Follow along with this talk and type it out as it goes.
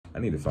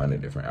need to find a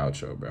different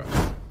outro, bro.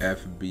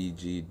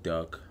 FBG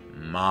Duck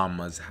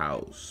Mama's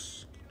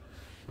House.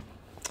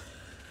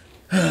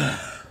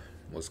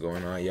 What's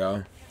going on,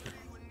 y'all?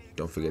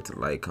 Don't forget to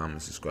like,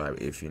 comment, subscribe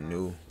if you're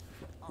new.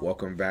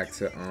 Welcome back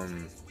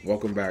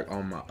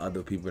all my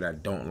other people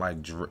that don't like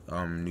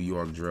New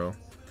York drill.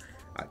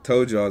 I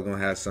told you I was gonna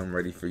have something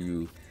ready for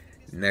you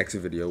next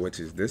video, which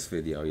is this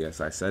video.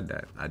 Yes, I said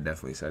that. I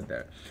definitely said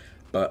that.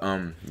 But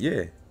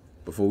yeah,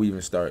 before we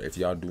even start, if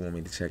y'all do want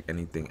me to check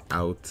anything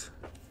out,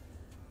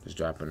 just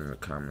drop it in the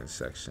comment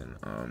section.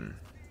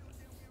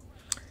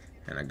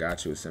 And I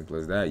got you, as simple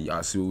as that.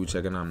 Y'all see what we're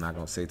checking out. I'm not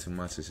gonna say too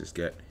much. Let's just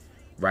get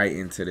right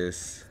into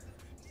this.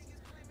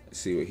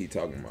 See what he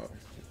talking about.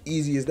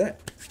 Easy as that.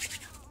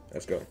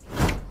 Let's go.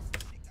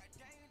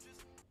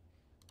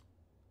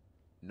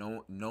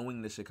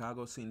 Knowing the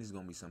Chicago scene is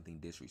gonna be something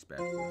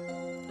disrespectful.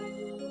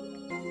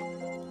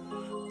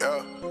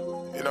 Yeah,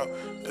 you know,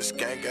 this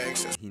gang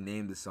since he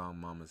named the song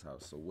Mama's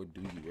House, so what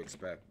do you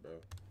expect, bro?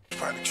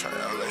 probably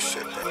trying all that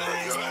shit, bro.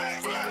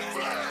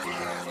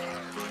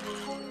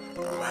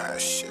 I'm high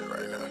as shit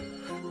right now.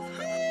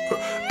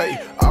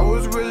 Hey, I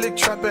was really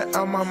trapping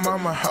at my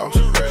mama house.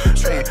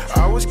 Hey,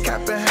 I was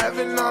capping,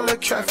 having all the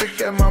traffic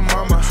at my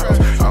mama house.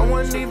 I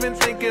wasn't even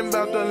thinking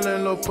about the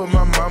landlord, put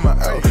my mama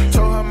out.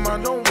 Told her,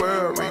 mom, don't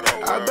worry,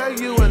 I bet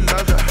you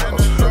another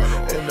house,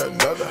 in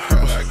another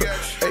house.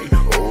 Hey,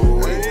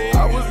 oh,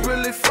 I was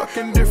really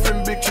fucking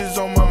different bitches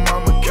on my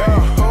mama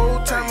couch.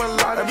 Whole time a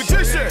lot of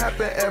shit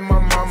happened at my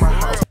mama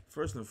house.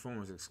 First and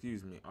foremost,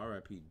 excuse me,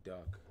 R.I.P.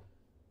 Duck.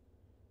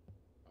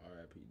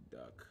 R.I.P.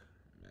 Duck.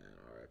 Man,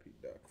 R.I.P.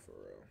 Duck, for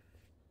real.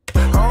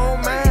 Oh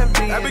man,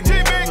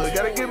 FBG,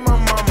 gotta get my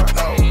mama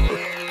out.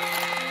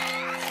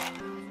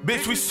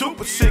 Bitch, we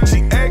super sick.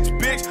 She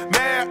ex-bitch,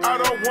 mad, I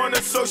don't want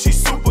her, so she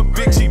super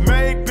big. She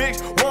made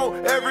bitch,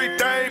 want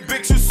everything,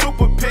 bitch, you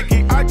super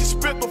picky. I just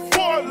spit the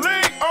 4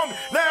 league on me,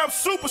 now I'm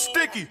super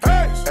sticky.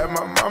 Hey, at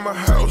my mama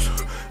house.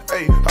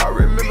 Hey, I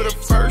remember the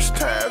first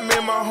time me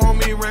and my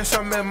homie ran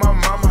some at my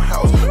mama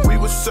house. We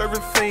was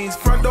serving fiends,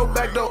 front door,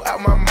 back door, at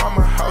my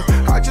mama house.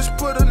 I just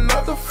put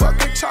another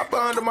fucking chopper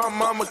under my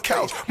mama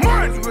couch.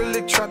 Mine's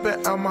really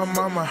trapping at my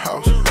mama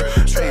house.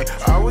 Hey,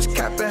 I was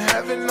capping,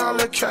 having all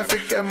the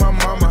traffic at my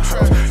mama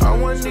house. I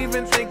wasn't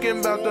even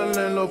thinking about the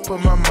landlord,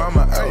 put my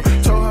mama out.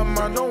 Told her,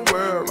 mom, don't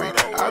worry,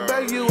 I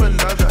bet you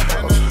another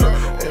house,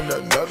 in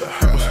another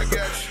house.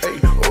 Hey,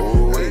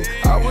 oh, hey,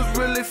 I was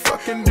really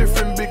fucking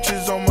different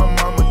bitches on my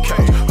mama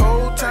couch.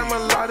 Whole time a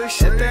lot of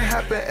shit that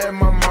happened at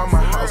my mama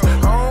house.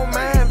 Oh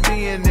man,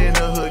 being in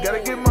the hood, gotta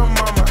get my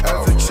mama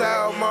out. As a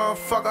child,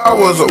 motherfucker, I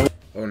was a...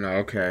 Oh no,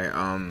 okay.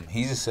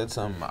 He just said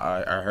something.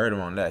 I heard him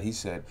on that. He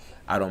said,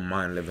 I don't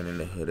mind living in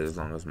the hood as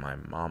long as my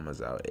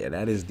mama's out. Yeah,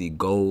 that is the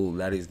goal.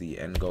 That is the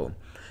end goal.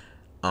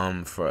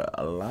 For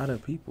a lot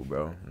of people,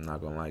 bro. I'm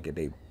not gonna like it.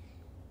 They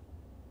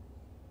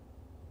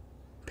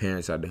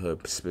parents out the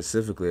hood,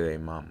 specifically their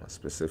mama.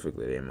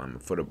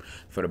 For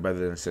the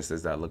brothers and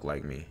sisters that look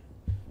like me.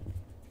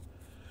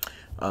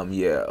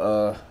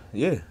 Yeah.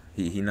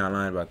 He not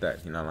lying about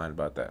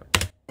that.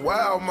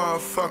 Wow,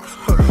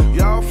 motherfucker,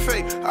 y'all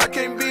fake. I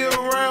can't be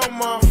around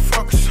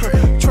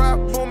motherfuckers. Trap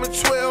booming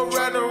 12,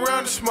 riding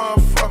around this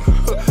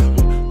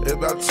motherfucker. It's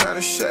about time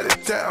to shut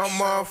it down,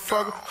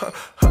 motherfucker.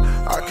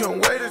 I can't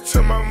wait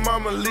until my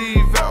mama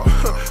leave out.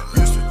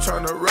 Used to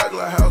turn a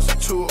regular house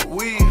into a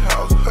weed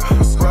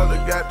house. Brother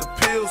got the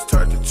pills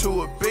turned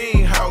into a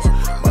bean house.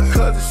 My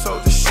cousin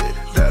sold the shit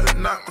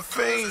that'll knock the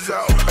fiends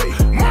out.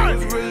 Hey,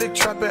 mine's really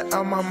trapping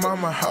at my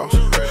mama house.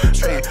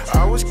 Hey,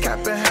 I was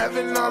capping,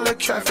 having all the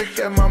traffic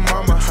at my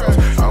mama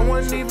house. I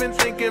wasn't even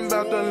thinking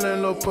about the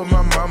landlord, put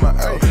my mama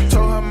out.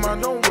 Told her,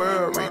 mom, don't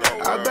worry,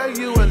 I bet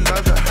you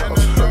another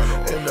house,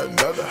 in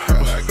another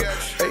house.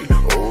 Hey,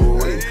 oh,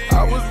 hey,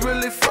 I was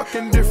really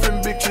fucking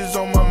different bitches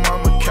on my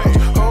mama couch.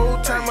 Whole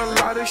time a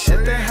lot of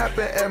shit that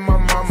happened at my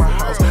mama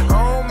house.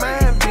 Oh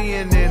man,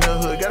 being in the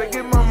hood, gotta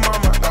get my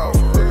mama out,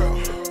 for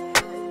real.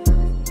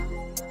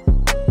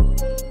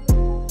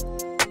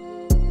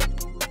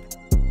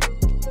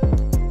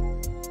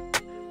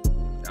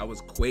 That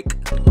was quick.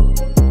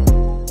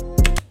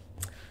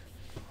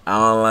 I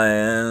don't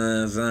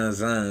like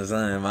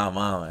son, my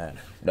mama.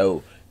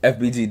 No.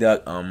 FBG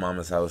Duck on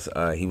Mama's House.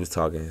 He was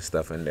talking his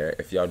stuff in there.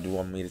 If y'all do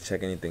want me to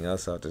check anything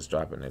else out, just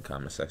drop it in the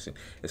comment section.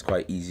 It's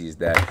quite easy as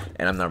that.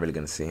 And I'm not really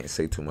gonna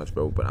say too much,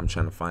 bro. But I'm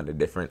trying to find a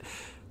different.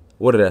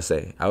 What did I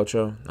say?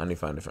 Outro? I need to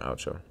find a different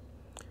outro.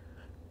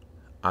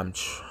 I'm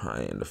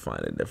trying to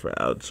find a different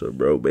outro,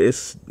 bro. But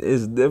it's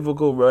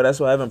difficult, bro. That's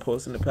why I haven't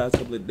posted in the past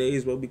couple of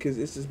days, bro. Because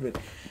it's just been,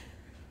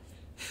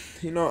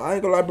 you know, I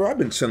ain't gonna lie, bro. I've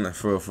been chilling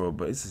for real,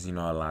 but it's just, you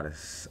know, a lot of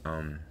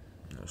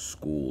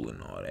school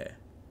and all that.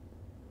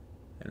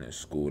 And in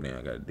school, then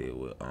I gotta deal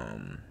with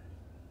I'm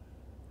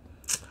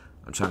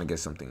trying to get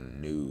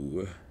something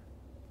new.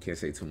 Can't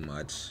say too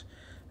much.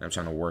 And I'm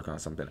trying to work on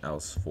something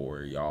else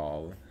for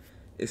y'all.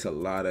 It's a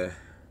lot of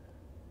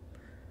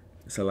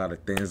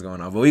things going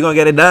on, but we gonna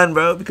get it done,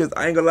 bro. Because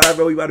I ain't gonna lie,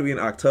 bro. We about to be in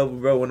October,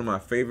 bro. One of my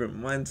favorite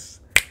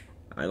months.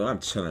 I'm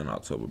chilling in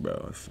October,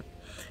 bro.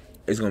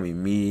 It's gonna be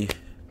me,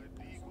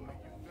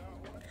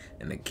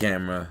 and the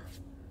camera,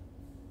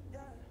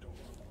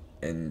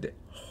 and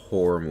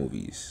horror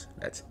movies.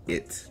 That's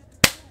it.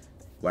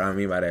 What I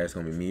mean by that is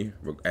gonna be me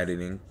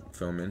editing,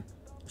 filming,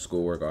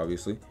 schoolwork,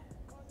 obviously.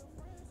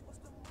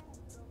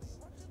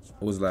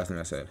 What was the last thing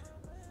I said?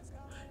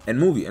 And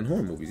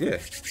horror movies, yeah.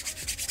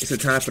 It's a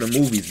time for the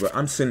movies, bro.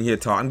 I'm sitting here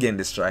talking. I'm getting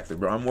distracted,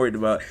 bro. I'm worried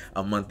about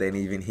a month ain't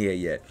even here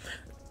yet.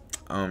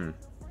 I'm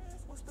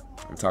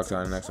talking to you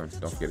on the next one.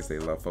 Don't forget to stay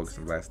love, focus,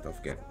 and blessed. Don't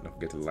forget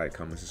to like,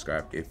 comment,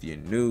 subscribe. If you're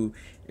new,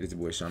 it is your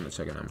boy Shaundooe.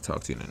 Check it out. I'm gonna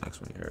talk to you in the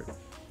next one. You heard.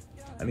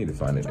 I need to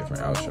find a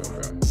different outro,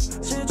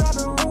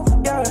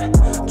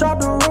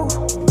 bro.